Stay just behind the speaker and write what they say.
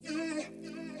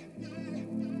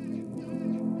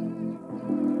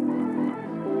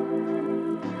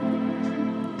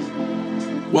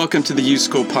Welcome to the U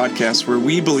School Podcast, where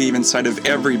we believe inside of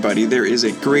everybody there is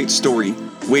a great story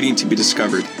waiting to be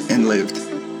discovered and lived.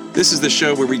 This is the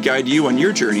show where we guide you on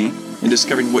your journey in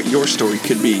discovering what your story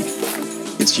could be.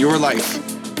 It's your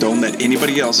life. Don't let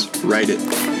anybody else write it.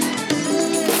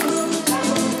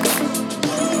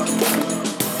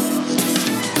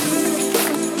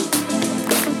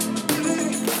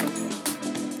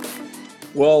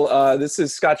 Well, this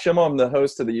is Scott Schimmel. I'm the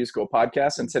host of the U School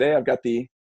Podcast, and today I've got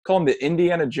call him the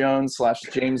Indiana Jones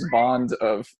 / James Bond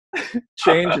of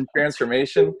change and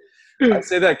transformation. I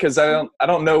say that because I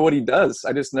don't know what he does.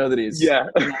 I just know that he's in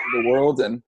the world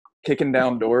and kicking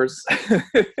down doors.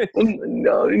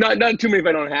 No, not too many if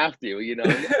I don't have to,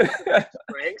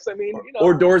 Strengths,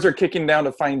 Or doors are kicking down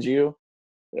to find you.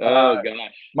 Oh, gosh.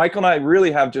 Michael and I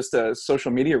really have just a social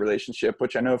media relationship,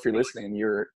 which I know if you're listening,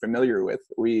 you're familiar with.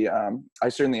 I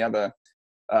certainly have a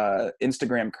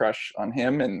Instagram crush on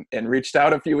him and reached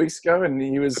out a few weeks ago, and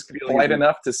he was polite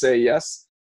enough to say yes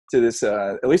to this,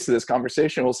 at least to this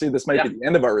conversation. We'll see. This might be the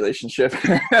end of our relationship.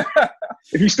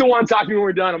 If you still want to talk to me when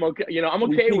we're done, I'm okay. I'm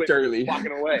okay with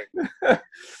walking away.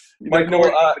 Michael,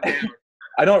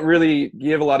 I don't really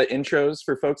give a lot of intros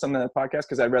for folks on the podcast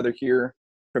because I'd rather hear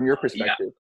from your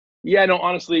perspective. Yeah, no,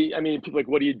 honestly, people like,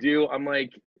 what do you do? I'm like,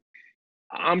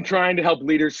 I'm trying to help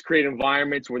leaders create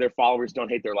environments where their followers don't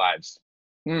hate their lives.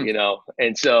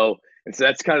 And so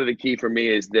that's kind of the key for me,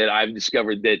 is that I've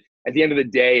discovered that at the end of the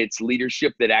day, it's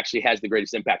leadership that actually has the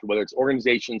greatest impact, whether it's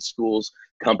organizations, schools,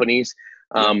 companies.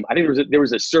 I think there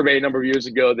was a survey a number of years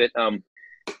ago that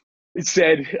it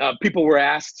said people were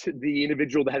asked the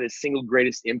individual that had the single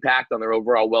greatest impact on their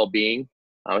overall well-being.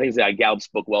 I think it's Gallup's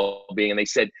book, Well-Being, and they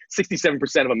said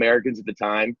 67% of Americans at the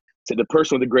time said the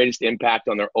person with the greatest impact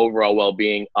on their overall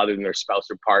well-being, other than their spouse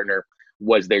or partner,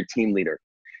 was their team leader.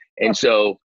 And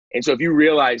so if you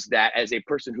realize that as a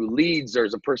person who leads, or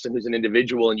as a person who's an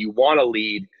individual and you want to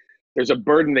lead, there's a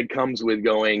burden that comes with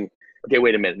going, okay,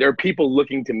 wait a minute. There are people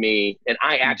looking to me, and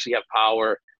I actually have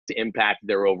power to impact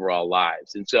their overall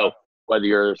lives. And so whether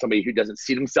you're somebody who doesn't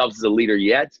see themselves as a leader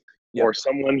yet, or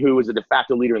someone who is a de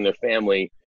facto leader in their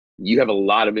family, you have a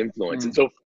lot of influence. And so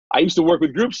I used to work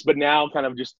with groups, but now kind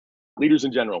of just leaders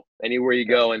in general, anywhere you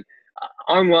go. And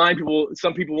online,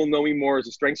 some people will know me more as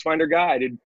a StrengthsFinder guy.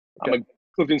 I'm a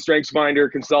Clifton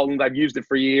StrengthsFinder consultant. I've used it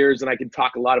for years, and I can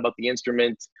talk a lot about the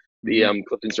instrument, the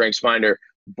Clifton StrengthsFinder,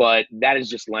 but that is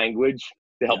just language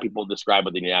to help people describe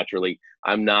what they do naturally.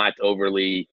 I'm not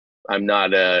overly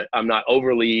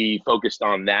focused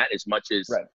on that as much as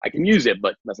I can use it,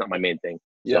 but that's not my main thing.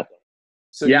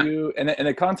 So you, and in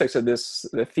the context of this,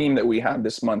 the theme that we have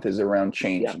this month is around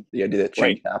change, the idea that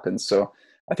change happens. So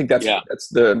I think that's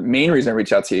the main reason I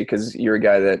reached out to you, because you're a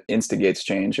guy that instigates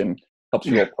change and helps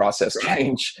people process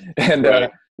change. And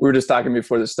we were just talking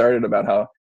before this started about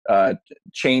how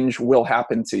change will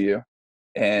happen to you,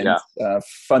 and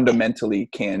fundamentally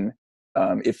can,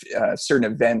 if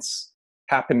certain events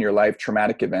happen in your life,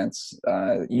 traumatic events,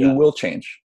 you will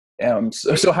change.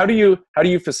 So how do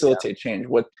you facilitate change?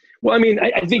 Well,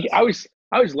 I think I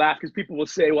always laugh because people will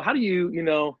say, well, how do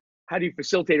you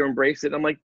facilitate or embrace it? I'm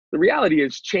like, the reality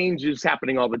is change is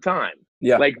happening all the time.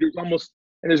 Like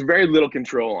there's very little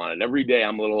control on it. Every day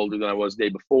I'm a little older than I was the day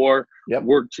before.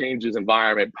 Work changes,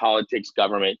 environment, politics,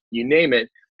 government, you name it.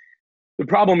 The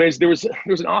problem is there was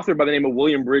an author by the name of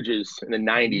William Bridges in the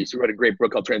 90s who wrote a great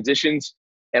book called Transitions.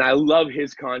 And I love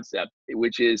his concept,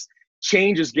 which is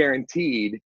change is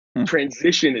guaranteed,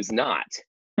 transition is not.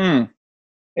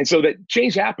 And so that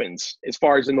change happens as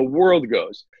far as in the world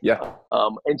goes.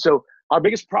 And so our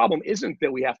biggest problem isn't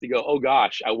that we have to go, oh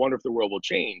gosh, I wonder if the world will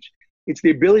change. It's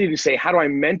the ability to say, how do I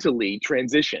mentally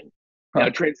transition? Now,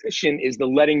 transition is the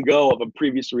letting go of a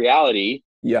previous reality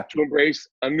to embrace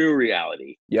a new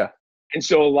reality. And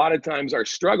so a lot of times our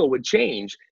struggle with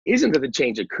change isn't that the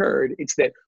change occurred. It's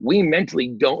that we mentally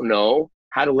don't know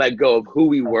how to let go of who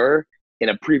we were in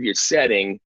a previous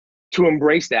setting to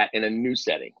embrace that in a new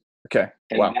setting. And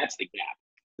that's the gap.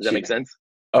 Does that make sense?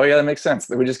 Oh yeah, that makes sense.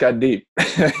 We just got deep.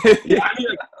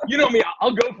 You know me,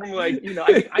 I'll go from I can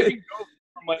go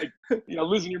from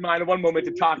losing your mind in one moment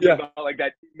to talking about like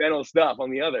that mental stuff on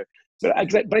the other. But I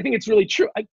think it's really true.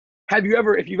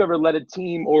 If you've ever led a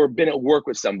team or been at work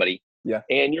with somebody,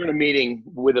 and you're in a meeting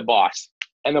with a boss,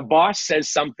 and the boss says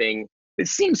something that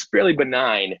seems fairly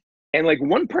benign, and like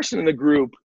one person in the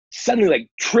group suddenly like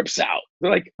trips out.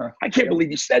 They're like, I can't believe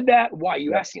you said that. Why are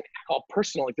you asking to call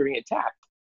personal, like they're being attacked?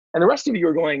 And the rest of you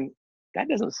are going, that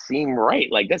doesn't seem right.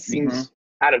 Like that seems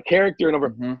out of character and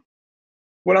over.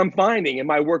 What I'm finding in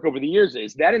my work over the years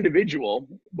is that individual,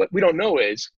 what we don't know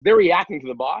is they're reacting to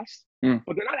the boss, but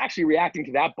they're not actually reacting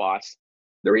to that boss.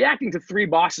 they're reacting to 3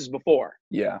 bosses before.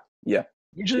 Yeah. Yeah.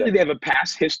 Usually they have a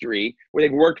past history where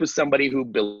they've worked with somebody who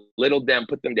belittled them,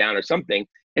 put them down or something,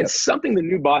 and something the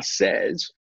new boss says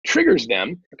triggers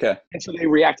them. Okay. And so they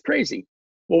react crazy.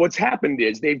 Well, what's happened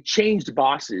is they've changed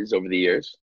bosses over the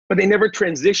years, but they never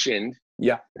transitioned.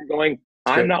 Yeah. Going,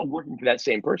 I'm not working for that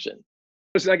same person.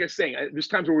 It's like I was saying, there's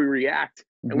times where we react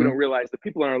and we don't realize the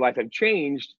people in our life have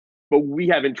changed, but we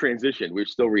haven't transitioned. We're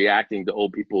still reacting to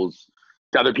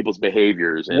other people's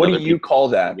behaviors. And what do you call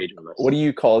that? What do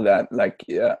you call that? Like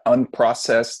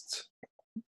unprocessed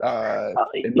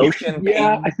emotion?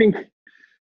 Yeah, pain? I think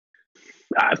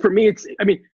for me,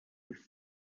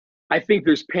 I think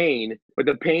there's pain, but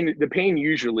the pain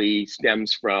usually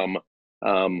stems from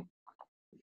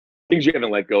things you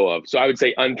haven't let go of. So I would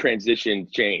say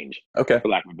untransitioned change, for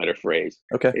lack of a better phrase.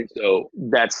 Okay. And so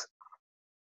that's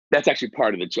actually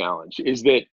part of the challenge is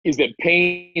that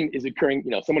pain is occurring.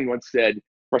 Someone once said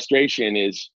frustration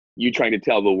is you trying to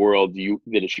tell the world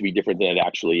that it should be different than it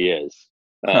actually is.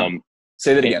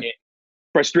 Say that again.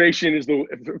 Frustration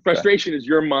is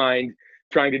your mind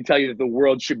trying to tell you that the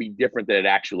world should be different than it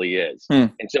actually is.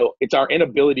 And so it's our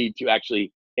inability to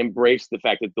actually embrace the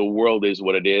fact that the world is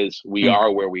what it is. We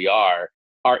are where we are.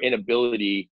 Our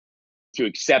inability to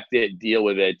accept it, deal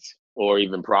with it, or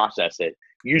even process it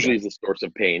usually is the source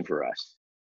of pain for us.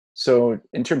 So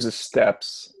in terms of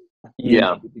steps, you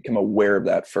need to become aware of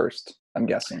that first, I'm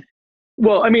guessing.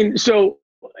 Well, so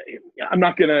I'm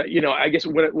not gonna, I guess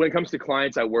when it comes to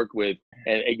clients I work with,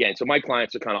 and again, so my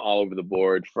clients are kind of all over the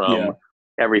board from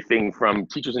everything from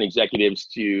teachers and executives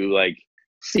to like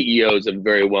CEOs of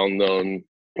very well-known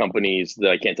companies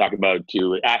that I can't talk about,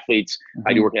 to athletes.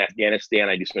 I do work in Afghanistan.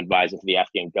 I do some advising for the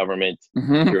Afghan government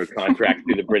through a contract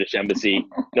through the British Embassy.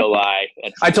 No lie.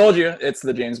 I told you, it's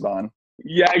the James Bond.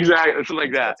 Yeah, exactly. Something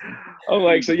like that.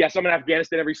 So I'm in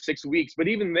Afghanistan every 6 weeks, but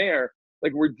even there,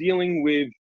 like we're dealing with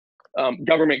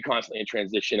government constantly in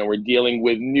transition, and we're dealing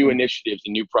with new initiatives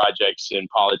and new projects and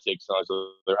politics and all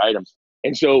those other items.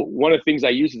 And so one of the things I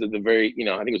use is at the very,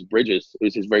 I think it was Bridges, it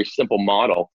was his very simple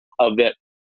model of that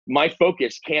my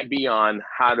focus can't be on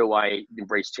how do I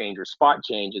embrace change or spot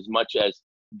change as much as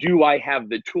do I have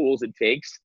the tools it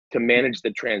takes to manage the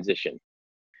transition?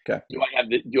 Okay.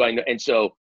 Do I know? And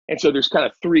so there's kind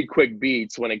of 3 quick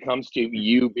beats when it comes to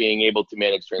you being able to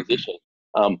manage transition.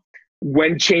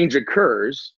 When change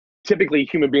occurs, typically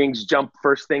human beings jump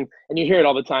first thing, and you hear it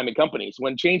all the time in companies.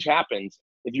 When change happens,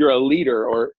 if you're a leader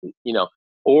or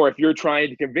if you're trying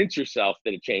to convince yourself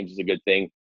that a change is a good thing,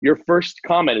 your first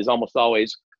comment is almost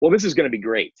always, well, this is going to be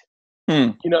great.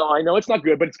 I know it's not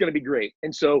good, but it's going to be great.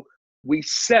 And so we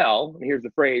sell, and here's the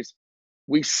phrase,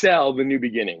 we sell the new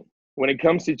beginning. When it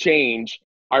comes to change,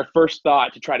 our first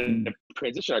thought to try to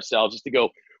transition ourselves is to go,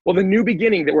 well, the new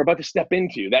beginning that we're about to step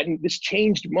into, that this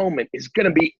changed moment is going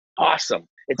to be awesome.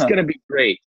 It's going to be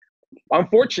great.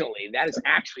 Unfortunately, that is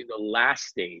actually the last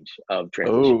stage of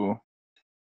transition. Oh,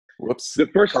 whoops. The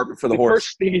first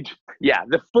stage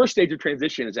of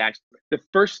transition is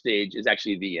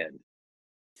actually the end.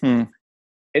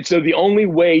 And so the only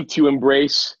way to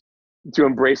embrace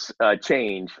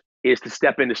change is to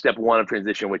step into step 1 of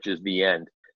transition, which is the end.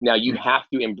 Now you have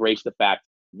to embrace the fact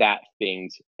that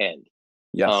things end.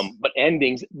 Yes. But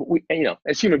endings,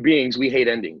 as human beings, we hate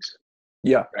endings.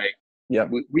 Yeah. Right. Yeah.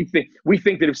 We think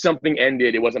that if something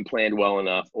ended, it wasn't planned well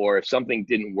enough, or if something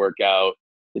didn't work out,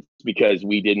 it's because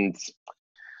we didn't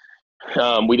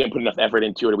put enough effort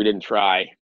into it, or we didn't try.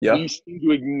 Yeah. We seem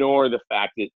to ignore the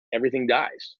fact that everything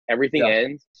dies, everything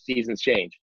ends, seasons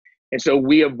change, and so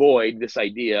we avoid this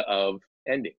idea of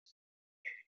endings.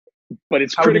 But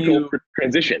it's critical for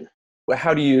transition.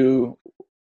 How do you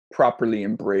properly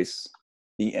embrace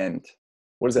the end?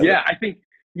 What does that look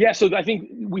like? So I think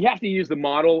we have to use the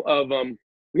model of in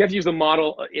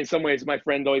some ways, my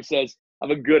friend always says, of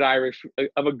a good Irish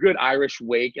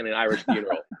wake and an Irish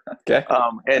funeral. Okay.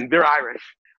 And they're Irish.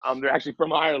 They're actually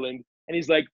from Ireland. And he's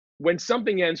like, when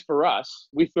something ends for us,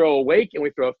 we throw a wake and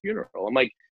we throw a funeral. I'm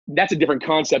like, that's a different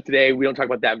concept today. We don't talk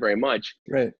about that very much.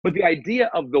 Right. But the idea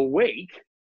of the wake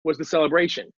was the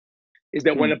celebration. Is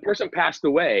that when a person passed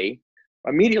away,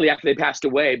 immediately after they passed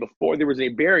away, before there was a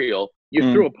burial,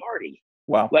 you threw a party.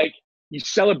 Wow. Like you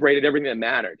celebrated everything that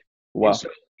mattered. Wow. And so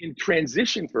in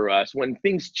transition for us, when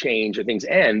things change or things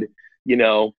end,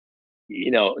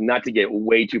 not to get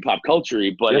way too pop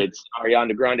culture-y, but it's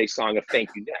Ariana Grande's song of Thank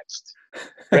You Next,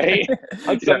 right?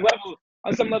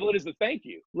 On some level, it is the thank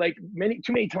you. Like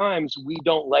too many times we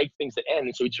don't like things that end,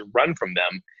 and so we just run from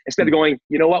them instead of going,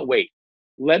 you know what, wait,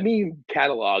 let me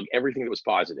catalog everything that was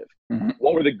positive.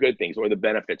 What were the good things? What were the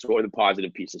benefits? What were the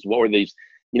positive pieces? What were these,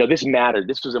 this mattered,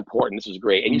 this was important, this was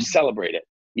great, and you celebrate it.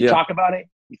 You talk about it,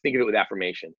 you think of it with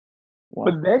affirmation. Wow.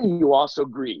 But then you also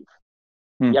grieve.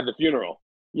 You have the funeral.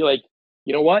 You're like,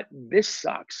 you know what? This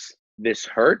sucks. This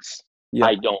hurts.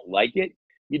 I don't like it.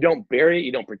 You don't bury it.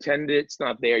 You don't pretend it's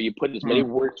not there. You put as many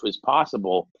words to it as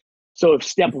possible. So if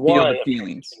step one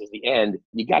is the end,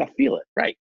 you got to feel it,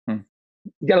 right?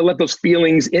 You got to let those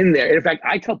feelings in there. And in fact,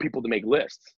 I tell people to make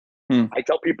lists. I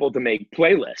tell people to make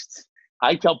playlists.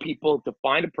 I tell people to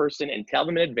find a person and tell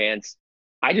them in advance,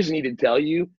 I just need to tell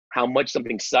you how much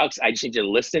something sucks. I just need you to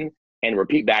listen and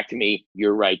repeat back to me,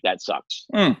 you're right, that sucks.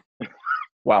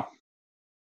 Wow.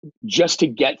 Just to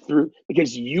get through,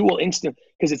 because you will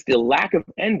because it's the lack of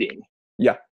ending.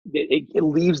 Yeah. It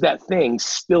leaves that thing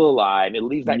still alive. It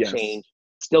leaves that change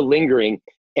still lingering.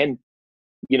 And,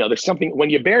 there's something, when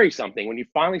you bury something, when you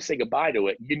finally say goodbye to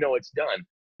it, it's done.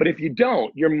 But if you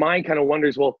don't, your mind kind of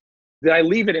wonders, well, did I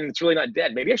leave it and it's really not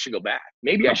dead? Maybe I should go back.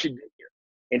 Maybe I should be here.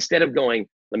 Instead of going,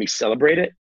 let me celebrate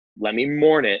it, let me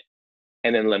mourn it,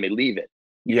 and then let me leave it.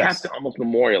 You have to almost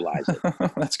memorialize it.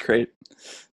 That's great.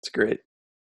 That's great.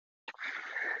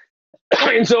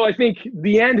 And so I think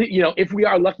the end, if we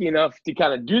are lucky enough to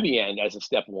kind of do the end as a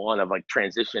step one of like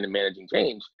transition and managing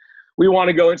change, we want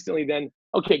to go instantly then,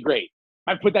 okay, great.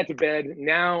 I've put that to bed.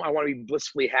 Now I want to be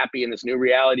blissfully happy in this new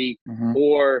reality,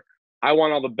 or I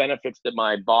want all the benefits that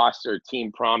my boss or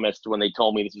team promised when they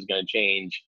told me this was going to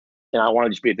change. And I want to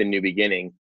just be at the new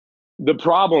beginning. The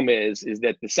problem is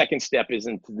that the second step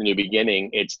isn't the new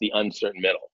beginning, it's the uncertain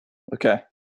middle. Okay.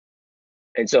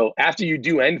 And so after you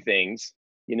do end things,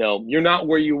 you're not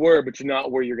where you were, but you're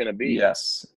not where you're going to be.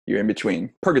 Yes. You're in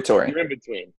between. Purgatory. You're in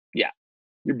between. Yeah.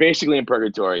 You're basically in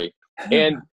purgatory.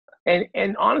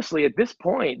 And honestly, at this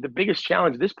point, the biggest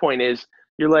challenge at this point is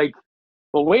you're like,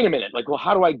 well, wait a minute. Like, well,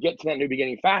 how do I get to that new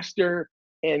beginning faster?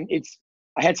 And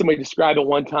I had somebody describe it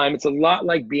one time. It's a lot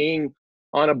like being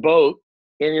on a boat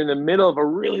and you're in the middle of a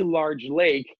really large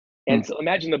lake. And so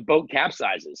imagine the boat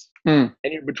capsizes and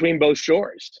you're between both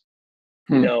shores,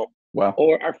 Wow.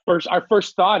 Or our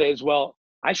first thought is, well,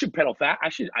 I should pedal fast. I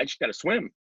just got to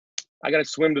swim. I got to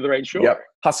swim to the right shore. Yep.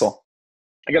 Hustle.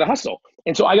 I got to hustle.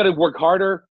 And so I got to work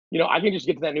harder. I can just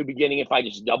get to that new beginning if I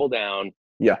just double down.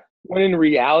 Yeah. When in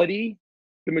reality,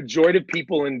 the majority of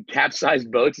people in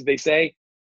capsized boats, as they say,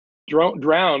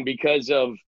 drown because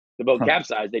of the boat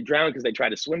capsized. They drown because they try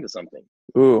to swim to something.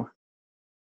 Ooh,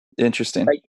 interesting.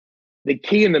 Like the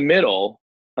key in the middle,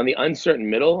 on the uncertain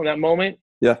middle in that moment,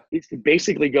 is to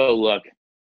basically go, look,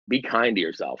 be kind to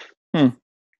yourself. Hold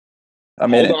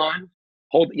on.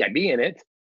 Be in it.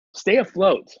 Stay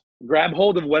afloat. Grab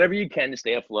hold of whatever you can to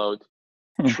stay afloat.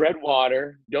 Tread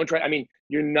water. Don't try.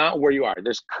 You're not where you are.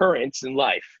 There's currents in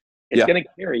life. It's going to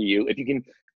carry you if you can,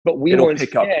 but we will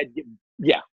instead,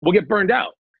 we'll get burned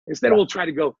out. Instead, we'll try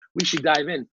to go, we should dive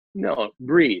in. No,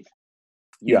 breathe.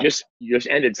 You just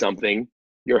ended something.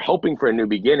 You're hoping for a new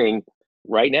beginning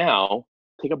right now.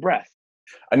 Take a breath.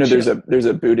 I know there's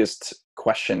a Buddhist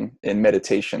question in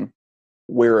meditation.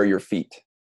 Where are your feet?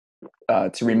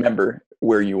 To remember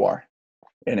where you are.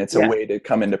 And it's a way to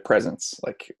come into presence.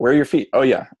 Like, where are your feet? Oh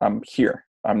yeah, I'm here.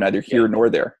 I'm neither here nor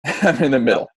there. I'm in the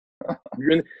middle.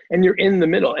 You're in the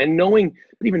middle. And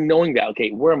even knowing that,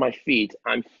 okay, where are my feet?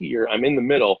 I'm here. I'm in the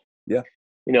middle. Yeah.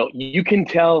 You can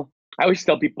tell. I always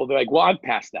tell people, they're like, well, I've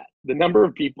passed that. The number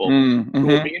of people who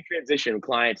will be in transition with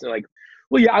clients, and they're like,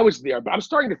 well, yeah, I was there, but I'm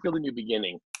starting to feel the new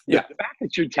beginning. Yeah. The fact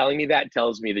that you're telling me that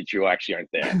tells me that you actually aren't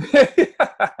there.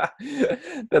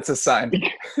 That's a sign.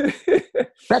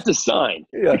 That's a sign.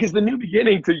 Yeah. Because the new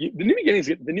beginning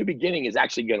is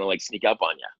actually going to like sneak up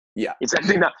on you. Yeah. It's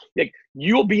actually not like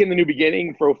you'll be in the new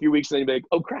beginning for a few weeks and then you'll be like,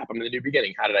 oh crap, I'm in the new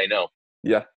beginning. How did I know?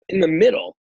 Yeah. In the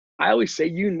middle, I always say,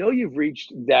 you've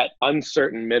reached that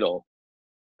uncertain middle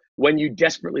when you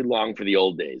desperately long for the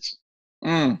old days.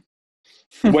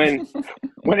 When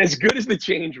as good as the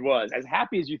change was, as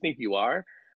happy as you think you are,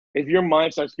 if your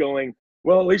mind starts going,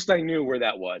 well, at least I knew where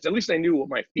that was. At least I knew what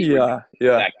my feet were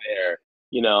back there,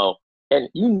 and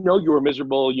you were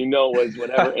miserable, was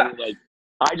whatever. And you're like,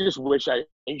 I just wish and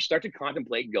you start to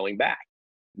contemplate going back.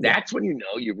 That's when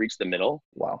you've reached the middle.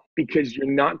 Wow. Because you're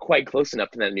not quite close enough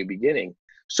to that new beginning.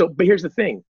 So, but here's the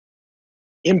thing,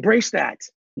 embrace that.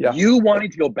 Yeah. You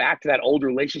wanting to go back to that old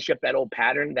relationship, that old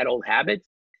pattern, that old habit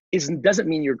doesn't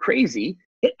mean you're crazy.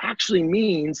 It actually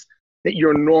means that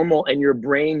you're normal and your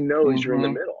brain knows you're in the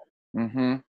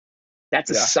middle.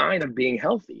 That's a sign of being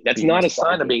healthy. That's not a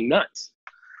sign of being nuts.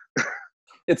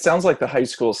 It sounds like the high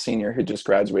school senior who just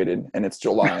graduated and it's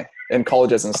July and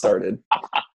college hasn't started.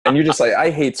 And you're just like, I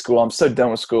hate school. I'm so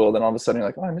done with school. Then all of a sudden you're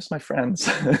like, oh, I miss my friends.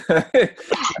 I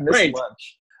miss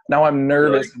lunch. Now I'm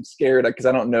nervous. I'm scared because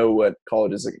I don't know what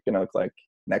college is going to look like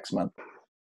next month.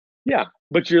 Yeah,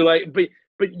 but you're like, but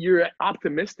you're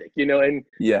optimistic, you know, and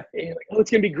Yeah. you're like, oh, it's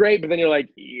gonna be great. But then you're like,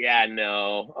 yeah,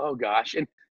 no, oh gosh. And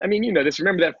I mean, you know, this.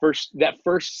 Remember that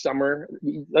first summer?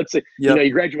 Let's say, you know, Yep.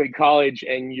 you graduate college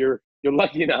and you're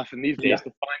lucky enough in these days Yeah. to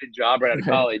find a job right out of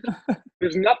Right. college.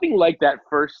 There's nothing like that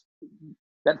first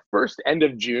end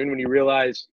of June when you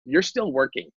realize you're still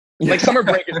working. Like Yeah. summer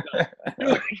break is done. You're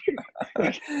like, you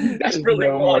There's desperately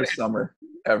no want more it. summer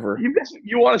ever.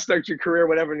 You want to start your career,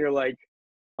 whatever, and you're like,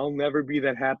 I'll never be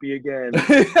that happy again.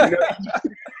 You know,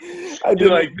 I you're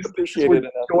didn't like, this is appreciate where it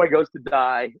enough. joy goes to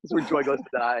die. This is where joy goes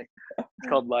to die. It's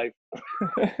called life.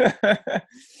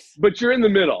 But you're in the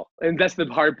middle, and that's the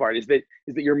hard part. Is that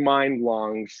your mind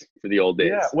longs for the old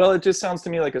Yeah, days. well, it just sounds to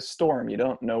me like a storm. You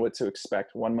don't know what to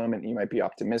expect. One moment you might be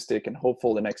optimistic and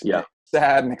hopeful, the next Yeah, minute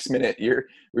sad, next minute you're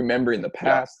remembering the yeah,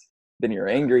 past, then you're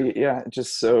angry. Yeah,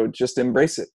 just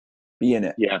embrace it. Be in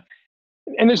it. yeah.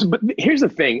 But here's the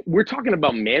thing: we're talking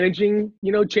about managing,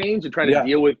 change and trying to Yeah,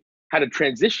 deal with how to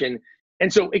transition.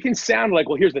 And so it can sound like,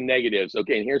 well, here's the negatives,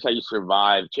 okay, and here's how you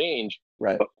survive change.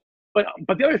 right. But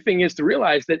but the other thing is to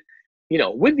realize that,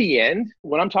 with the end,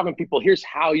 when I'm talking to people, here's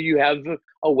how you have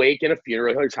a wake and a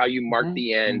funeral. Here's how you mark Hmm.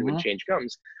 the end when Hmm. change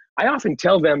comes. I often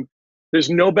tell them there's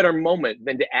no better moment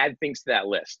than to add things to that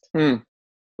list. Hmm.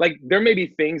 Like there may be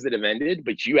things that have ended,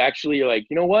 but you actually are like,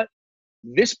 you know what?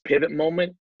 This pivot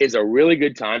moment is a really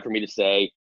good time for me to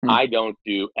say, Hmm. I don't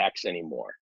do X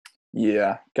anymore.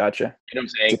 Yeah, gotcha. You know what I'm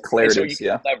saying? And so you Declaratives. can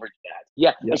Yeah. leverage that.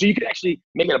 Yeah. And Yep. so you can actually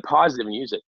make it a positive and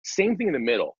use it. Same thing in the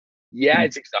middle. Yeah, Hmm.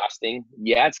 it's exhausting.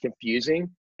 Yeah, it's confusing.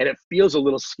 And it feels a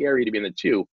little scary to be in the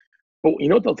two. But you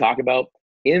know what they'll talk about?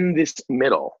 In this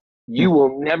middle, Hmm. you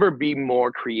will never be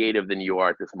more creative than you are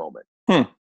at this moment. Hmm.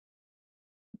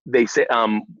 They say,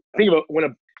 think about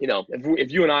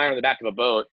if you and I are on the back of a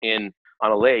boat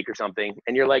on a lake or something,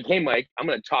 and you're like, hey, Mike, I'm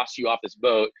going to toss you off this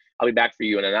boat. I'll be back for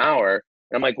you in an hour.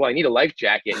 And I'm like, well, I need a life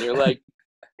jacket. And you're like,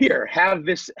 here, have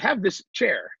this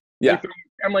chair. Yeah.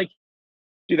 I'm like,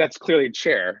 dude, that's clearly a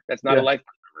chair. That's not a Yeah. life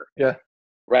preserver, Yeah.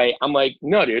 right? I'm like,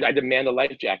 no, dude, I demand a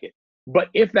life jacket. But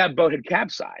if that boat had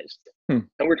capsized Hmm.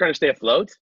 and we're trying to stay afloat,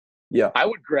 Yeah.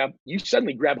 you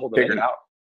suddenly grab hold of Figure it anything out.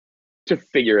 to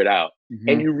figure it out. Hmm.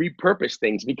 And you repurpose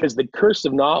things because the curse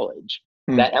of knowledge,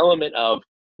 Hmm. that element of,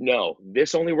 no,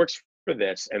 this only works for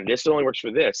this and this only works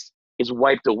for this, is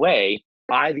wiped away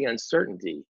by the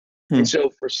uncertainty. Hmm. And so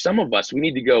for some of us, we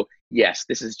need to go, yes,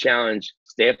 this is a challenge,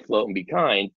 stay afloat and be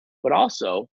kind, but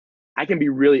also I can be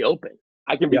really open.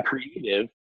 I can be Yeah. creative.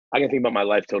 I can think about my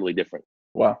life totally different.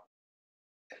 Wow.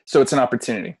 So it's an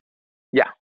opportunity. Yeah,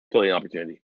 totally an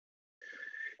opportunity.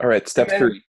 All right. And Step then,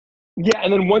 3. yeah,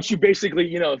 and then once you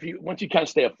basically, once you kind of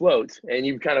stay afloat and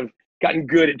you've kind of gotten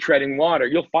good at treading water,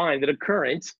 you'll find that a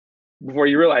current, before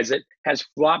you realize it, has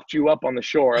flopped you up on the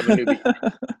shore of a new beach.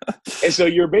 And so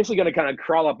you're basically going to kind of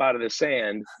crawl up out of the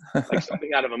sand like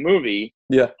something out of a movie.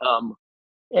 Yeah.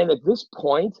 And at this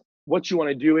point, what you want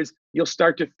to do is you'll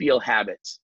start to feel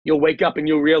habits. You'll wake up and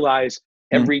you'll realize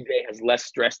Hmm. every day has less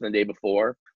stress than the day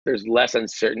before. There's less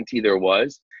uncertainty there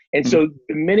was. And Hmm. so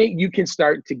the minute you can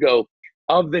start to go,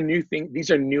 of the new thing,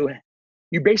 these are new,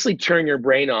 you basically turn your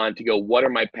brain on to go, what are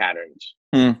my patterns?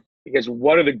 Hmm. Because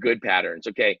what are the good patterns?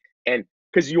 Okay. And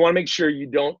because you want to make sure you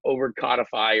don't over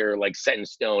codify or like set in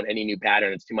stone any new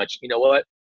pattern. It's too much. You know what?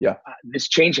 Yeah. This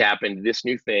change happened. This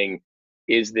new thing,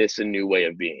 is this a new way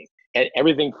of being? And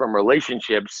everything from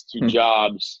relationships to Hmm.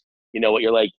 jobs, what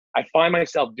you're like, I find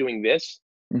myself doing this.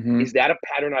 Hmm. Is that a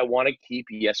pattern I want to keep?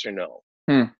 Yes or no?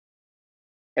 Hmm.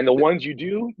 And the ones you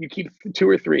do, you keep 2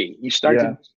 or 3. You start Yeah.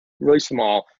 to really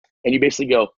small and you basically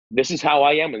go, this is how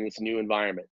I am in this new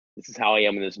environment. This is how I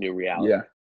am in this new reality. Yeah.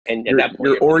 And at You're that point,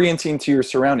 you're orienting to your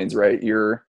surroundings, right?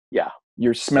 You're yeah,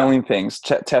 smelling things,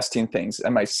 testing things.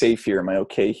 Am I safe here? Am I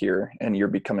okay here? And you're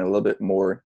becoming a little bit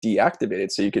more deactivated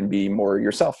so you can be more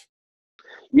yourself.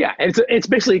 yeah. And it's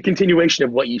basically a continuation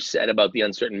of what you said about the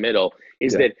uncertain middle,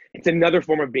 is Yeah. that it's another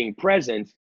form of being present.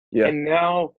 Yeah. And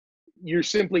now you're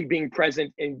simply being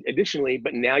present and additionally,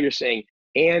 but now you're saying,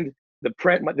 and the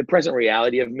present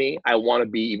reality of me, I want to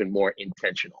be even more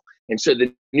intentional. And so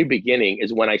the new beginning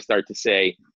is when I start to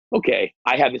say, okay,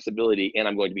 I have this ability and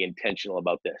I'm going to be intentional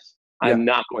about this. Yeah. I'm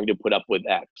not going to put up with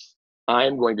X.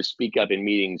 I'm going to speak up in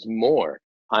meetings more.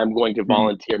 I'm going to Hmm.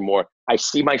 volunteer more. I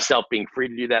see myself being free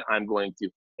to do that. I'm going to.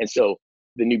 And so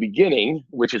the new beginning,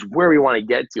 which is where we want to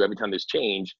get to every time there's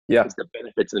change, Yeah. is the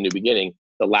benefits of the new beginning.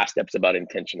 The last step's about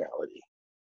intentionality.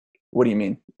 What do you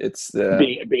mean? It's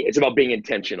It's about being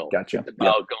intentional. Gotcha. It's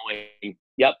about going,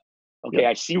 yep, okay, Yep.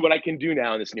 I see what I can do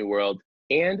now in this new world,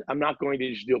 and I'm not going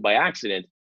to just do it by accident.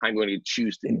 I'm going to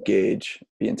choose to Engage,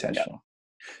 be do it. intentional.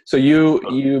 So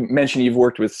you mentioned you've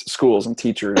worked with schools and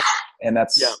teachers, and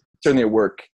that's certainly a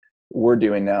work we're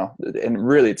doing now. And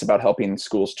really, it's about helping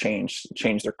schools change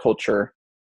their culture,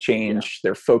 change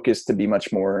their focus to be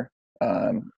much more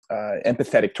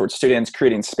empathetic towards students,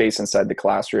 creating space inside the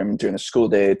classroom during the school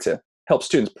day to help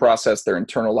students process their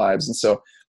internal lives. And so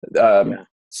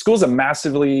school's a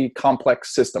massively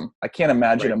complex system. I can't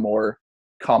imagine a more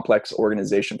complex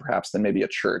organization perhaps than maybe a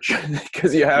church,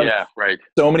 because you have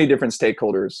so many different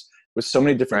stakeholders with so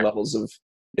many different levels of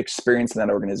experience in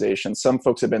that organization. Some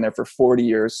folks have been there for 40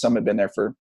 years. Some have been there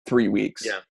for 3 weeks.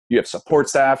 You have support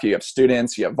staff, you have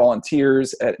students, you have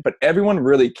volunteers, but everyone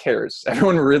really cares.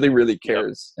 Everyone really, really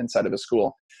cares inside of a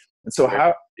school. And so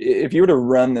how, if you were to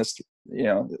run this,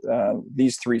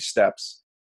 these 3 steps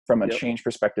from a change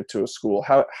perspective to a school,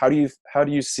 how do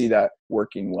you see that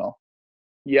working well?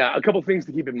 Yeah, a couple of things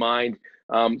to keep in mind.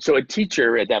 So a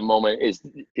teacher at that moment is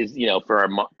for our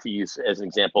to use as an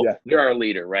example, they're our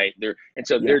leader, right? Their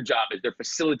job is they're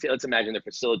facilitating. Let's imagine they're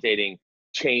facilitating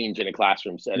change in a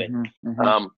classroom setting.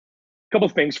 Couple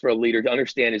of things for a leader to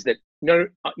understand is that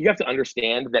you have to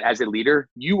understand that as a leader,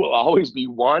 you will always be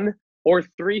 1 or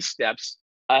 3 steps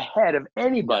ahead of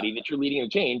anybody that you're leading a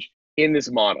change in this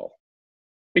model,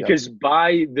 because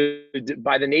by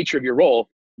the nature of your role,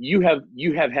 you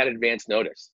have had advance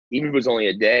notice, even if it was only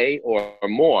a day or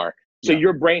more. So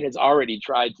your brain has already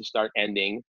tried to start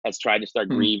ending, has tried to start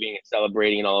grieving and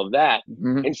celebrating and all of that.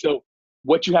 And so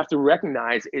what you have to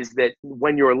recognize is that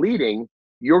when you're leading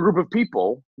your group of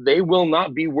people, they will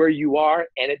not be where you are.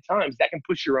 And at times that can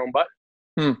push your own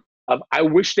button. I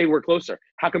wish they were closer.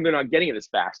 How come they're not getting it as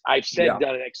fast? I've said,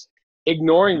 done it,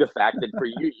 ignoring the fact that for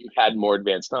you had more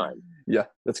advanced time. Yeah,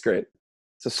 that's great.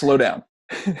 So slow down.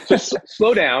 Just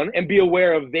slow down and be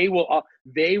aware of they will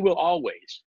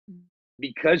always,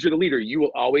 because you're the leader, you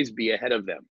will always be ahead of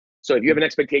them. So if you have an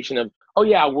expectation of, oh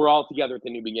yeah, we're all together at the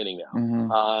new beginning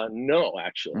now. No,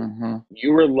 actually,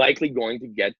 you are likely going to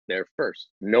get there first,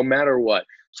 no matter what.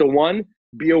 So 1,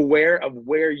 be aware of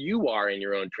where you are in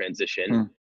your own transition.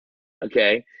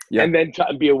 Okay. And then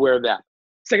be aware of that.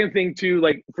 Second thing too,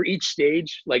 like for each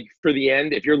stage, like for the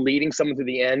end, if you're leading someone to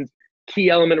the end, key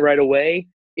element right away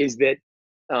is that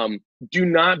do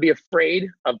not be afraid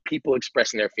of people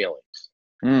expressing their feelings,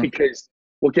 because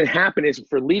what can happen is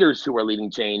for leaders who are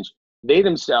leading change, they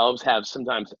themselves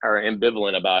sometimes are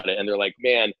ambivalent about it. And they're like,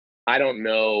 man, I don't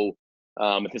know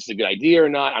if this is a good idea or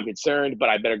not. I'm concerned, but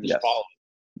I better just follow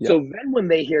it. So then when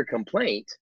they hear complaint,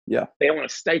 they want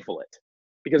to stifle it,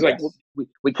 because like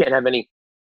we can't have any,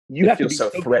 you have to be so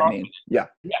threatening. Got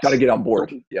to get on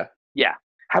board.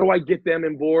 How do I get them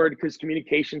on board? Because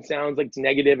communication sounds like it's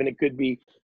negative, and it could be.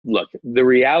 Look, the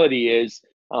reality is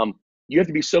you have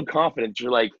to be so confident.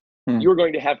 You're like, you're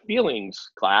going to have feelings,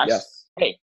 class.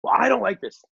 Hey, well, I don't like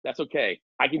this. That's okay.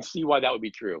 I can see why that would be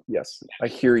true. Yes, I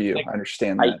hear you. I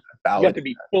understand that. You have to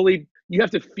be you have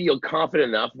to feel confident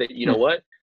enough that, you know what,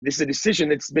 this is a decision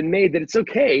that's been made, that it's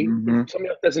okay. If somebody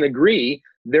else doesn't agree,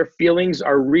 their feelings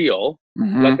are real.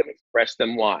 Let them express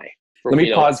them why. Let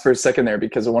me pause for a second there,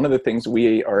 because one of the things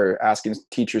we are asking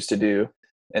teachers to do,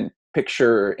 and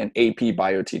picture an AP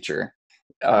bio teacher.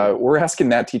 We're asking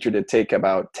that teacher to take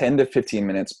about 10 to 15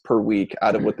 minutes per week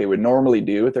out of what they would normally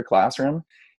do with their classroom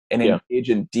and engage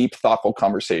in deep, thoughtful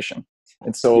conversation.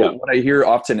 And so what I hear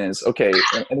often is, okay,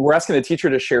 and we're asking the teacher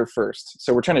to share first.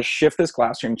 So we're trying to shift this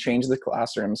classroom, change the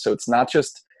classroom. So it's not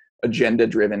just agenda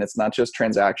driven. It's not just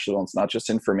transactional. It's not just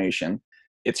information.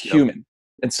 It's human.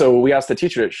 And so we ask the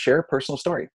teacher to share a personal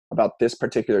story about this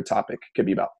particular topic. It could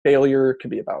be about failure. It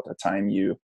could be about a time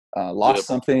you lost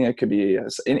something. It could be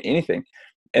anything.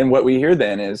 And what we hear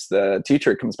then is the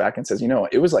teacher comes back and says,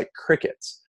 it was like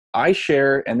crickets. I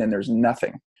share, and then there's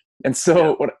nothing. And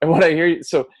so what I hear,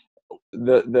 so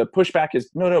the pushback is,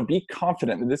 no, be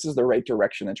confident that this is the right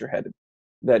direction that you're headed,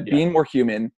 that being more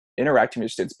human, interacting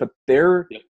with your students, but the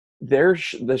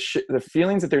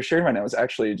feelings that they're sharing right now is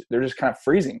actually, they're just kind of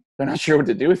freezing. They're not sure what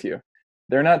to do with you.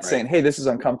 They're not saying, hey, this is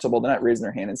uncomfortable. They're not raising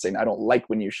their hand and saying, I don't like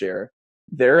when you share.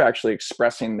 They're actually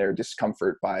expressing their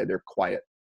discomfort by their quiet,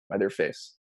 by their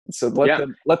face. So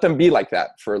let them be like that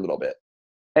for a little bit.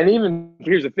 And even,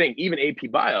 here's the thing, even AP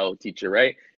Bio teacher,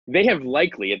 right? They have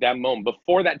likely at that moment,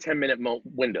 before that 10-minute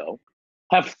window,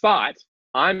 have thought,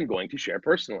 I'm going to share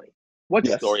personally. What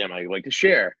story am I going to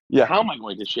share? How am I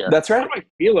going to share? That's right. How do I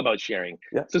feel about sharing?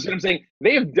 So what I'm saying,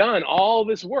 they have done all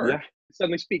this work to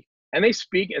suddenly speak. And they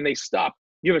speak and they stop.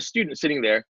 You have a student sitting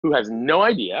there who has no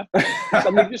idea.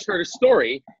 Suddenly just heard a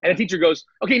story, and a teacher goes,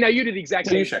 okay, now you did the exact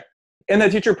same thing. And the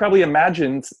teacher probably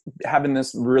imagined having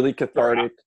this really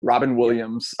cathartic Robin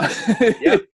Williams,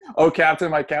 oh, Captain,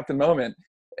 my Captain moment.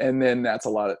 And then that's a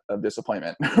lot of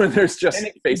disappointment when there's just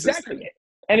faces. Exactly.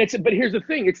 But here's the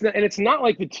thing. It's not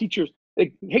like the teachers,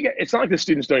 like, hey, it's not like the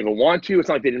students don't even want to. It's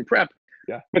not like they didn't prep.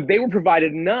 Yeah. But they were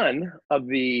provided none of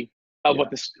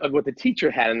what the teacher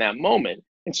had in that moment.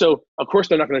 And so, of course,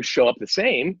 they're not going to show up the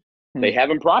same. They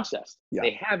haven't processed. Yeah.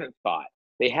 They haven't thought.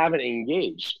 They haven't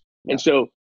engaged. Yeah. And so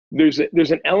there's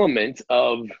an element,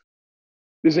 especially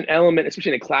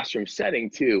in a classroom setting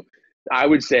too. I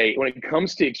would say when it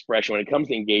comes to expression, when it comes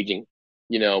to engaging,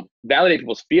 validate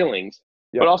people's feelings,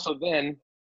 but also then,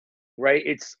 right?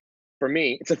 For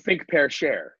me, it's a think, pair,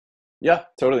 share. Yeah,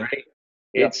 totally. Right?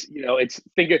 It's,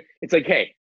 it's like,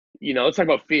 hey, let's talk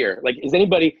about fear. Like, does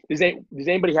anybody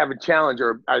have a challenge,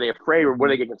 or are they afraid, or what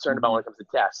do they get concerned about when it comes to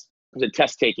tests? Comes to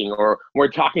test taking, or we're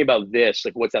talking about this,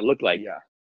 like, what's that look like? Yeah.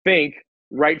 Think,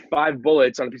 write 5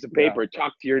 bullets on a piece of paper,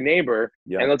 talk to your neighbor,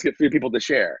 and let's get 3 people to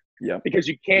share. Yeah. Because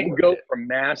you can't go from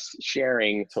mass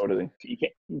sharing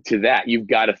to that. You've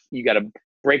got to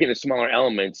break it into smaller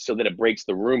elements so that it breaks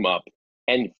the room up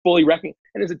and fully recognize.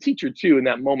 And as a teacher too, in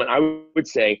that moment, I would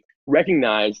say,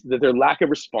 recognize that their lack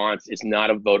of response is not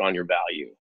a vote on your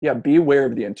value. Yeah. Be aware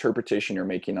of the interpretation you're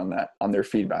making on their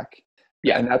feedback.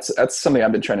 Yeah. And that's something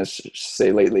I've been trying to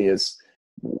say lately is,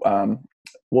 well,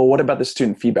 what about the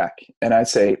student feedback? And I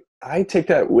say, I take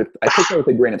that with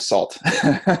a grain of salt.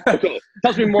 Cool. It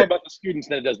tells me more about the students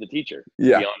than it does the teacher.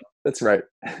 Yeah, that's right.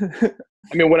 I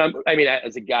mean,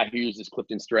 as a guy who uses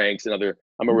Clifton Strengths and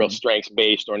I'm a real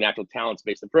strengths-based or natural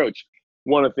talents-based approach.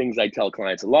 One of the things I tell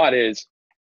clients a lot is,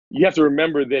 you have to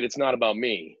remember that it's not about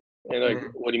me. And like,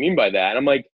 what do you mean by that? And I'm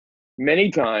like, many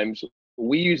times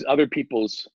we use other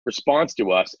people's response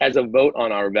to us as a vote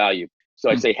on our value.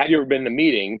 So I say, have you ever been in a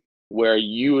meeting where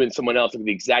you and someone else look at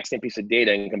the exact same piece of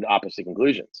data and come to opposite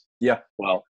conclusions? Yeah.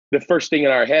 Well, the first thing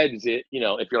in our head is, if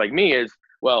you're like me, is,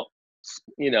 well,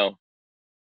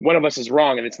 one of us is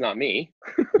wrong and it's not me.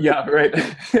 Yeah, right.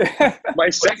 My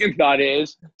second thought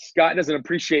is, Scott doesn't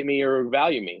appreciate me or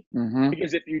value me.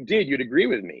 Because if you did, you'd agree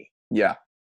with me. Yeah.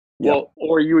 Well,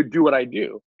 or you would do what I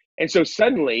do. And so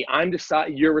suddenly I'm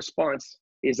deciding your response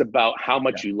is about how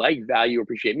much you like, value, or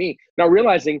appreciate me. Now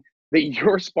realizing that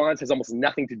your response has almost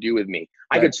nothing to do with me.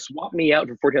 Right. I could swap me out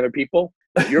for 14 other people.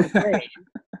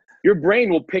 Your brain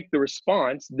will pick the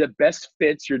response that best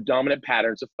fits your dominant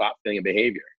patterns of thought, feeling, and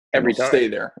behavior every time. Stay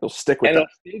there. It'll stick with that.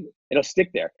 It'll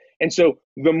stick there. And so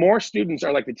the more students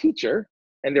are like the teacher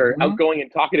and they're outgoing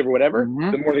and talkative or whatever,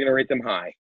 the more they're going to rate them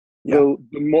high. Yeah.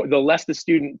 The less the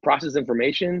student processes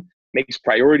information, makes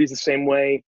priorities the same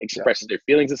way, expresses their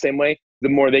feelings the same way, the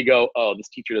more they go, oh, this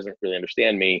teacher doesn't really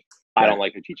understand me. I don't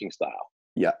like their teaching style.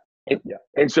 Yeah.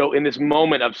 And so in this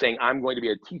moment of saying, I'm going to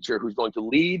be a teacher who's going to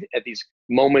lead at these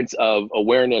moments of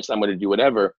awareness, I'm going to do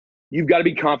whatever, you've got to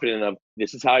be confident of,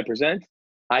 this is how I present.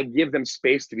 I give them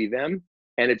space to be them,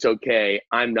 and it's okay.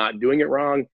 I'm not doing it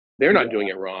wrong. They're not doing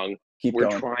it wrong. We're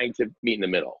trying to meet in the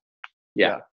middle.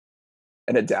 Yeah.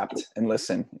 And adapt and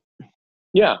listen.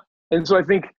 Yeah. And so I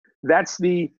think that's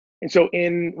so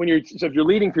if you're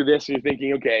leading through this, you're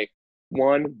thinking, okay,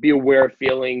 1, be aware of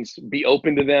feelings, be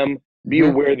open to them, be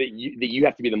aware that you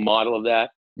have to be the model of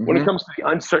that. When it comes to the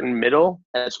uncertain middle,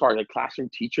 as far as a classroom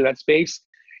teacher, that space,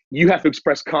 you have to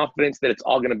express confidence that it's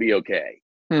all going to be okay.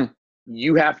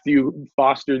 You have to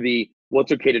foster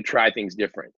it's okay to try things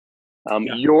different.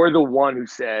 You're the one who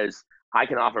says, I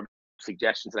can offer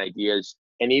suggestions and ideas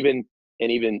and even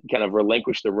kind of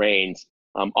relinquish the reins.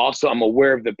 Also, I'm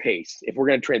aware of the pace. If we're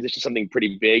going to transition something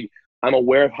pretty big, I'm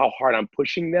aware of how hard I'm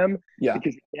pushing them. Yeah.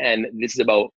 Because again, this is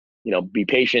about, be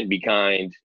patient, be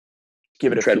kind,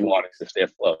 give it a tread water to stay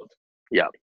afloat. Yeah.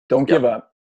 Don't give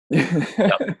up.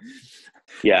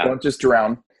 Yeah. Don't just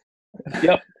drown.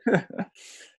 Yep.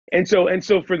 And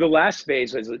so for the last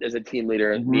phase as a team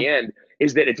leader at the end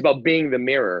is that it's about being the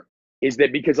mirror. Is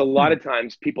that because a lot of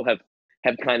times people have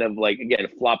kind of like, again,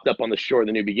 flopped up on the shore in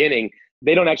the new beginning.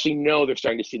 They don't actually know they're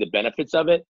starting to see the benefits of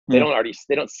it. They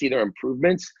don't see their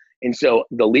improvements. And so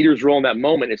the leader's role in that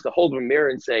moment is to hold a mirror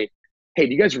and say, hey,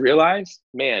 do you guys realize,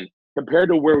 man, compared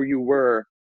to where you were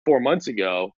 4 months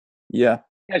ago, you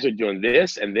guys are doing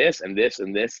this and this and this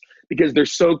and this, because they're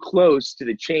so close to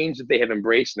the change that they have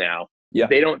embraced now.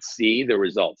 They don't see the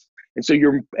results. And so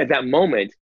you're at that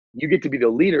moment, you get to be the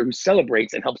leader who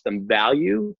celebrates and helps them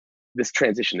value this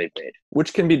transition they've made.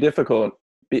 Which can be difficult.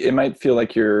 It might feel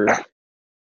like you're,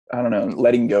 I don't know,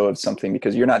 letting go of something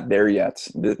because you're not there yet.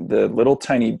 The little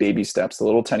tiny baby steps, the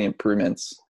little tiny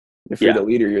improvements. If you're the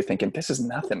leader, you're thinking, this is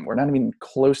nothing. We're not even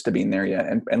close to being there yet.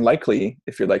 And likely,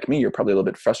 if you're like me, you're probably a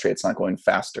little bit frustrated. It's not going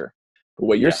faster. But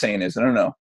what you're saying is,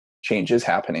 no, change is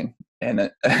happening. And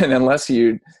unless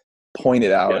you point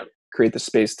it out create the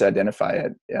space to identify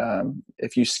it.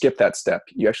 If you skip that step,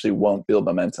 you actually won't build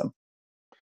momentum.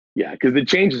 Yeah, because the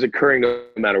change is occurring no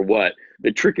matter what.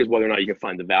 The trick is whether or not you can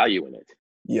find the value in it.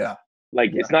 Yeah.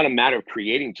 Like, it's not a matter of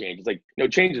creating change. It's like, no,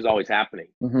 change is always happening.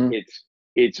 Mm-hmm.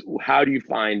 It's how do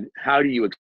you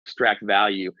extract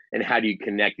value, and how do you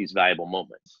connect these valuable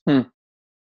moments?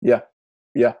 Yeah.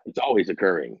 Yeah. It's always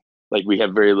occurring. Like, we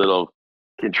have very little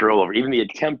control over. Even the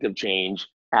attempt of change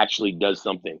actually does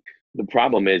something. The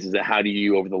problem is that how do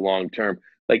you, over the long term,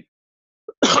 like,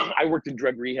 I worked in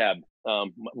drug rehab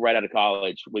right out of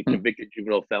college with convicted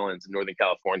juvenile felons in Northern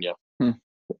California.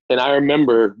 And I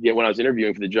remember when I was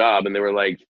interviewing for the job, and they were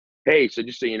like, hey, so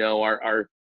just so you know, our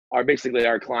basically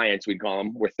our clients, we'd call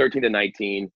them, were 13 to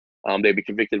 19. They'd be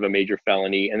convicted of a major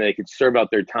felony, and they could serve out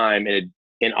their time in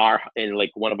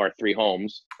like one of our 3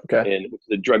 homes. Okay. And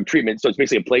the drug treatment. So it's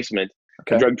basically a placement,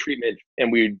 a drug treatment,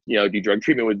 and we do drug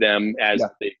treatment with them as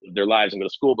they live their lives and go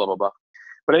to school, blah, blah, blah.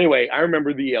 But anyway, I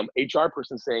remember the HR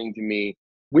person saying to me,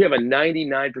 we have a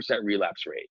 99% relapse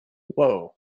rate.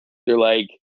 Whoa. They're like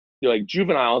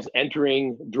juveniles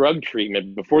entering drug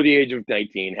treatment before the age of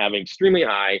 19 having extremely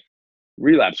high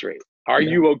relapse rate. Are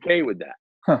you okay with that?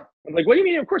 I'm like, what do you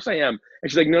mean? Of course I am. And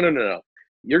she's like, no.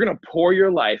 You're going to pour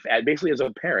your life basically as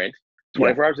a parent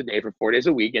 24 hours a day for 4 days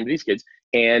a week into these kids.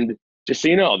 And just so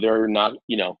you know, they're not,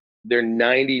 they're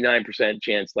 99%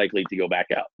 chance likely to go back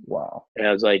out. Wow. And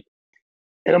I was like,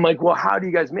 and I'm like, well, how do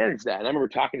you guys manage that? And I remember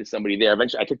talking to somebody there.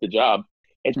 Eventually I took the job,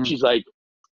 and she's like,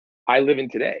 I live in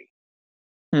today.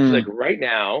 She's like, right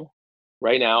now,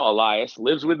 Elias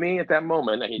lives with me at that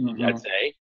moment, I'd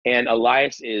say. And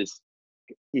Elias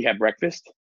he had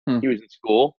breakfast. He was in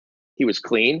school. He was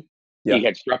clean. He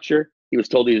had structure. He was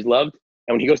told he was loved.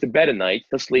 And when he goes to bed at night,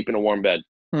 he'll sleep in a warm bed.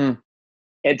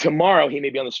 And tomorrow he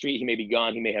may be on the street. He may be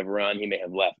gone. He may have run. He may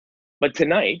have left. But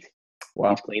tonight,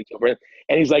 he's clean, sober.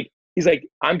 And he's like,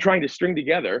 I'm trying to string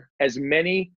together as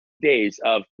many days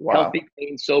of healthy,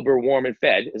 clean, sober, warm, and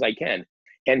fed as I can.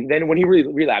 And then when he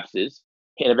relapses,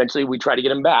 and eventually we try to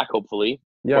get him back, hopefully,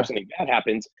 or something bad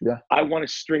happens, I want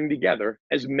to string together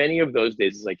as many of those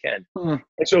days as I can.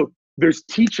 And so there's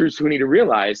teachers who need to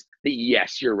realize that,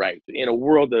 yes, you're right. In a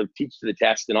world of teach to the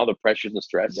test and all the pressures and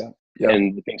stress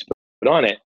and the things put on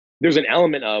it, there's an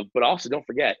element of, but also don't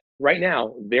forget, right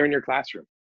now, they're in your classroom.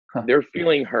 They're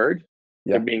feeling heard.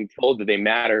 They're being told that they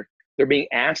matter. They're being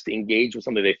asked to engage with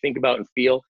something they think about and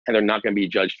feel, and they're not going to be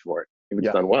judged for it if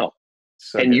it's done well.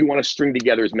 So and good. You want to string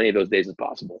together as many of those days as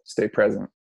possible. Stay present.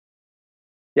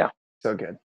 Yeah. So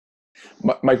good.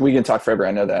 Mike, we can talk forever.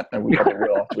 I know that. And we probably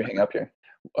will after we hang up here.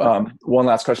 One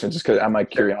last question, just because I'm my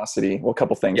curiosity. Well, a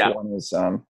couple things. One is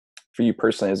for you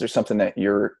personally, is there something that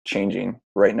you're changing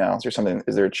right now?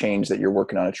 Is there a change that you're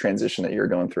working on, a transition that you're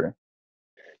going through?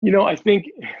 I think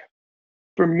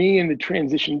for me in the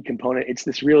transition component, it's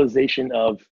this realization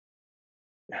of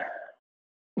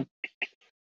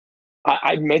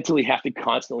I mentally have to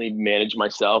constantly manage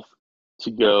myself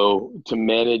to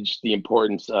manage the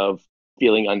importance of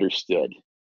feeling understood.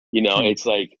 It's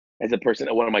like, as a person,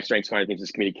 one of my strengths, kind of things,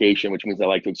 is communication, which means I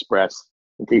like to express,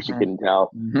 in case you couldn't tell.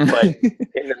 But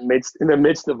in the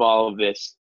midst of all of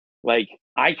this, like,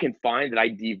 I can find that I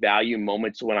devalue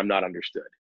moments when I'm not understood.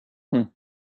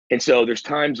 And so there's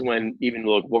times when, even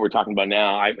what we're talking about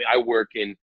now, I work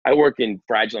in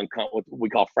fragile and what we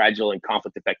call fragile and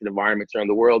conflict affected environments around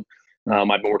the world.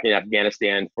 I've been working in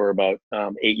Afghanistan for about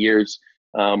 8 years.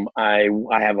 I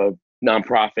have a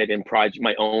nonprofit and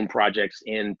my own projects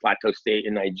in Plateau State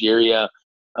in Nigeria.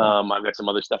 I've got some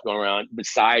other stuff going around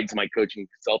besides my coaching and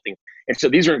consulting. And so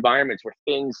these are environments where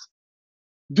things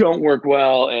don't work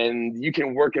well, and you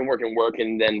can work and work and work,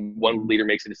 and then one leader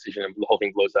makes a decision and the whole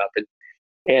thing blows up.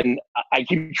 And I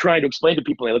keep trying to explain to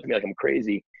people, and they look at me like I'm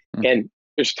crazy. And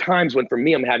there's times when, for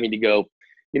me, I'm having to go,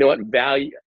 you know what,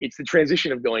 value, it's the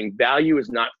transition of going, value is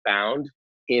not found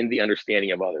in the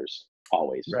understanding of others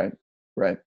always.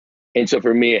 Right. And so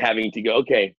for me, having to go,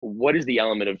 okay, what is the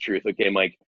element of truth? Okay,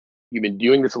 Mike, you've been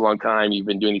doing this a long time. You've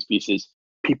been doing these pieces.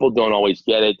 People don't always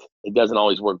get it. It doesn't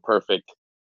always work perfect.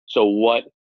 So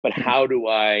how do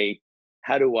I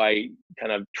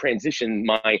kind of transition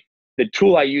the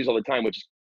tool I use all the time, which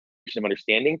is of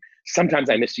understanding? Sometimes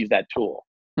I misuse that tool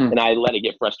and I let it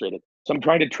get frustrated. So I'm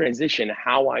trying to transition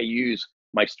how I use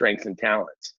my strengths and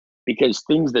talents, because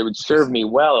things that would serve me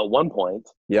well at one point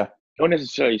don't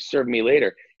necessarily serve me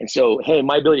later. And so, hey,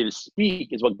 my ability to speak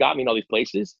is what got me in all these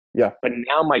places. But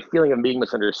now my feeling of being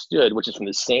misunderstood, which is from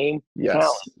the same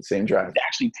talent, same drive, is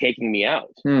actually taking me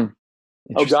out.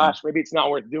 Oh gosh, maybe it's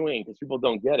not worth doing because people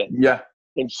don't get it.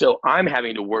 And so I'm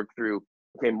having to work through,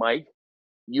 okay, Mike,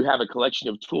 you have a collection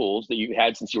of tools that you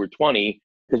had since you were 20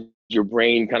 because your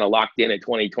brain kind of locked in at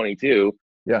 2022.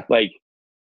 Yeah. Like,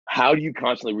 how do you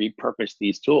constantly repurpose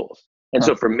these tools? And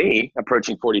so for me,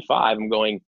 approaching 45, I'm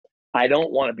going, I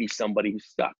don't want to be somebody who's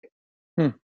stuck.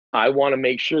 I want to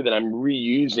make sure that I'm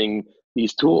reusing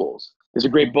these tools. There's a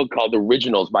great book called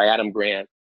Originals by Adam Grant.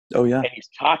 Oh, yeah. And he's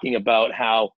talking about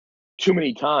how too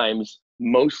many times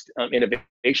most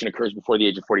innovation occurs before the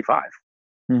age of 45.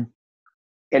 And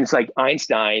it's like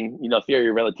Einstein, theory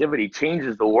of relativity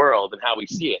changes the world and how we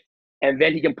see it. And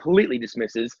then he completely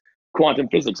dismisses quantum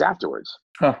physics afterwards.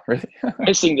 Oh, really?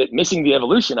 missing the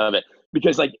evolution of it,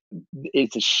 because like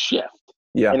it's a shift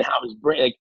in how his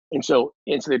brain, and so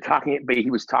they're talking, but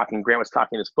Grant was talking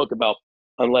in this book about,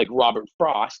 unlike Robert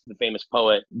Frost, the famous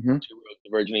poet who wrote The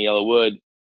Virgin of Yellow Wood,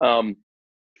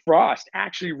 Frost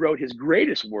actually wrote his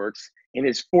greatest works in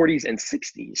his 40s and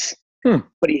 60s.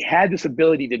 But he had this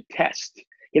ability to test.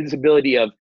 He had this ability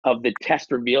of the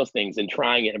test reveals things and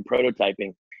trying it and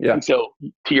prototyping. Yeah. And so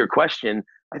to your question,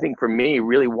 I think for me,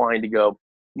 really wanting to go,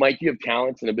 Mike, you have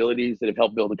talents and abilities that have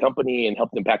helped build a company and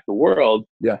helped impact the world.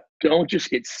 Yeah. Don't just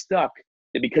get stuck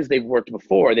that because they've worked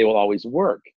before, they will always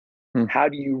work. How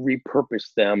do you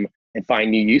repurpose them and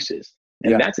find new uses?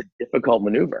 And that's a difficult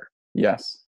maneuver.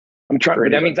 Yes. I'm trying,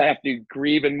 but that means I have to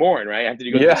grieve and mourn, right? I have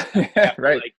to go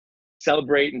right. Like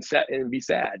celebrate and be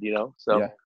sad, So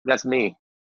that's me.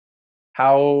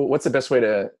 What's the best way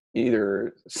to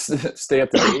either stay up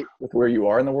to date with where you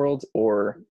are in the world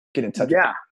or get in touch?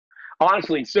 Yeah.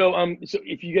 Honestly, so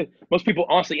if you get, most people,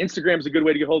 honestly, Instagram is a good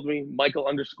way to get hold of me.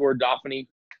 Michael_Dauphinee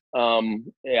on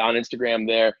Instagram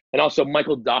there, and also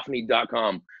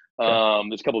michaeldauphinee.com.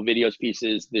 There's a couple of videos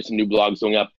pieces. There's some new blogs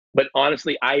going up. But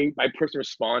honestly, I personally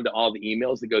respond to all the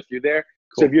emails that go through there.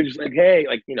 Cool. So if you're just like, hey,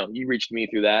 like, you reached me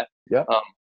through that,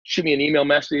 shoot me an email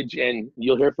message and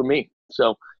you'll hear from me.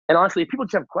 So, and honestly, if people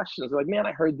just have questions, they're like, man,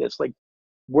 I heard this, like,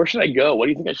 where should I go? What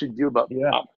do you think I should do about?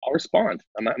 I'll respond.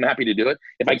 I'm happy to do it.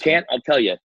 If I can't, I'll tell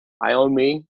you. I own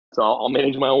me, so I'll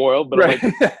manage my own world. But right.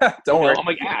 I'm like, don't worry. I'm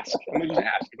like, ask. I'm gonna just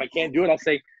ask. If I can't do it, I'll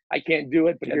say I can't do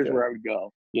it. But here's where I would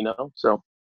go. So.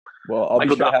 Well, I'll be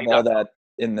sure to have all that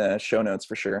in the show notes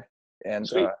for sure. And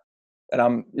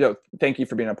I'm thank you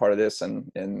for being a part of this,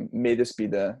 and may this be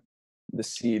the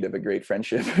seed of a great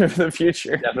friendship for the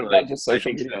future. Definitely. Not just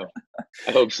social media. So.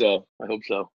 I hope so.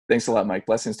 Thanks a lot, Mike.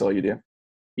 Blessings to all you do.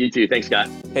 You too. Thanks, Scott.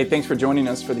 Hey, thanks for joining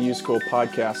us for the U School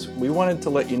podcast. We wanted to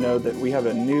let you know that we have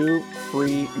a new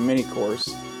free mini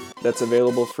course that's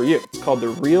available for you. It's called the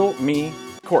Real Me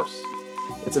course.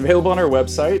 It's available on our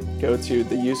website. Go to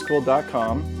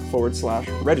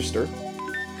theuschool.com/register.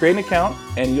 Create an account,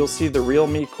 and you'll see the Real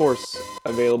Me course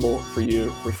available for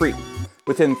you for free.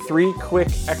 Within 3 quick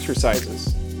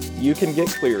exercises, you can get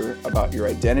clear about your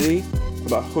identity,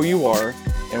 about who you are,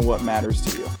 and what matters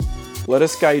to you. Let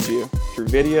us guide you through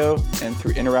video and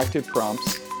through interactive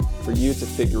prompts for you to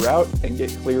figure out and get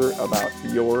clear about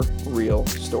your real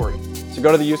story. So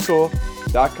go to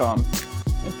theuschool.com,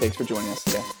 and thanks for joining us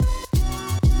today.